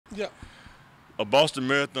Yeah. A Boston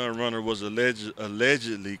Marathon runner was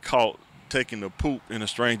allegedly caught taking a poop in a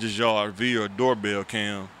stranger's yard via a doorbell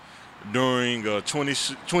cam during a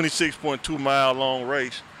 26.2-mile long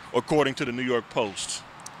race, according to the New York Post.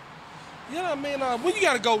 Yeah, I mean, when you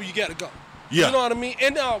gotta go, you gotta go. Yeah. You know what I mean?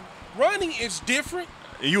 And running is different.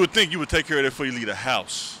 And you would think you would take care of that before you leave the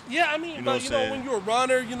house. Yeah, I mean, but when you're a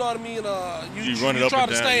runner, you know what I mean. You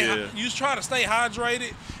try to stay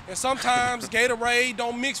hydrated, and sometimes Gatorade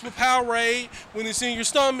don't mix with Powerade when it's in your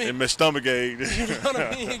stomach. And my stomach ache. You know what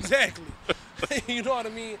I mean? Exactly. You know what I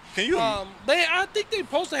mean? Can you? I think they're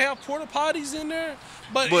supposed to have porta potties in there,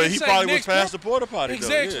 but he probably went past the porta potty.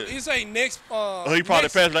 Exactly. Though, yeah. It's a next. He probably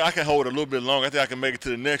passed. Like, I can hold it a little bit longer. I think I can make it to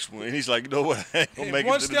the next one. And he's like, you know what? I ain't gonna make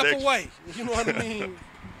it to the next one step away. You know what I mean?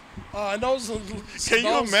 Can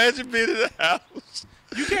you imagine being in the house?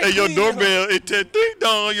 You can't. And your doorbell, it said ding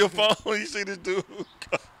dong on your phone. You see this dude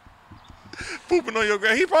pooping on your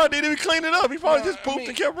grass. He probably didn't even clean it up. He probably just pooped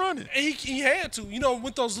and kept running. And he had to. You know,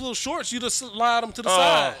 with those little shorts, you just slide them to the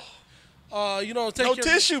side. Take no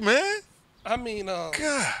tissue, man. I mean,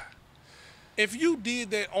 God. If you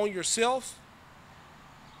did that on yourself,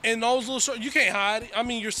 and those little shorts, you can't hide it. I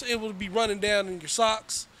mean, it would be running down in your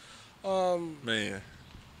socks. Man.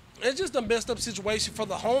 It's just a messed up situation for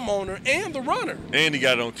the homeowner and the runner. And he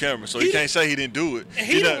got it on camera, so he can't say he didn't do it.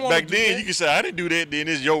 Back then, you can say, I didn't do that, then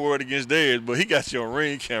it's your word against theirs, but he got you on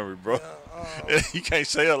ring camera, bro. You can't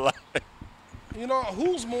say a lie. You know,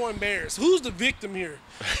 who's more embarrassed? Who's the victim here?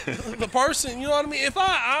 The person, you know what I mean? If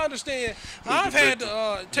I understand, I've had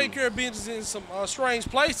to take care of business in some strange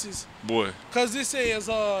places. Boy. Because this says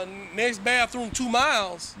next bathroom 2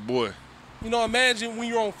 miles. Boy. You know, imagine when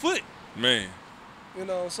you're on foot. Man. You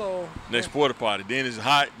know, so. Next porta potty. Then it's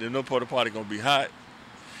hot. Then no porta potty going to be hot.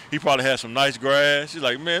 He probably has some nice grass. He's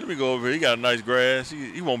like, man, let me go over here. He got nice grass.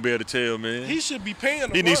 He won't be able to tell, man. He should be paying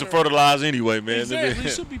the He needs some fertilizer anyway, man. Exactly. He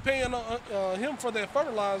should be paying him for that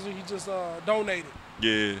fertilizer he just donated.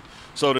 Yeah. So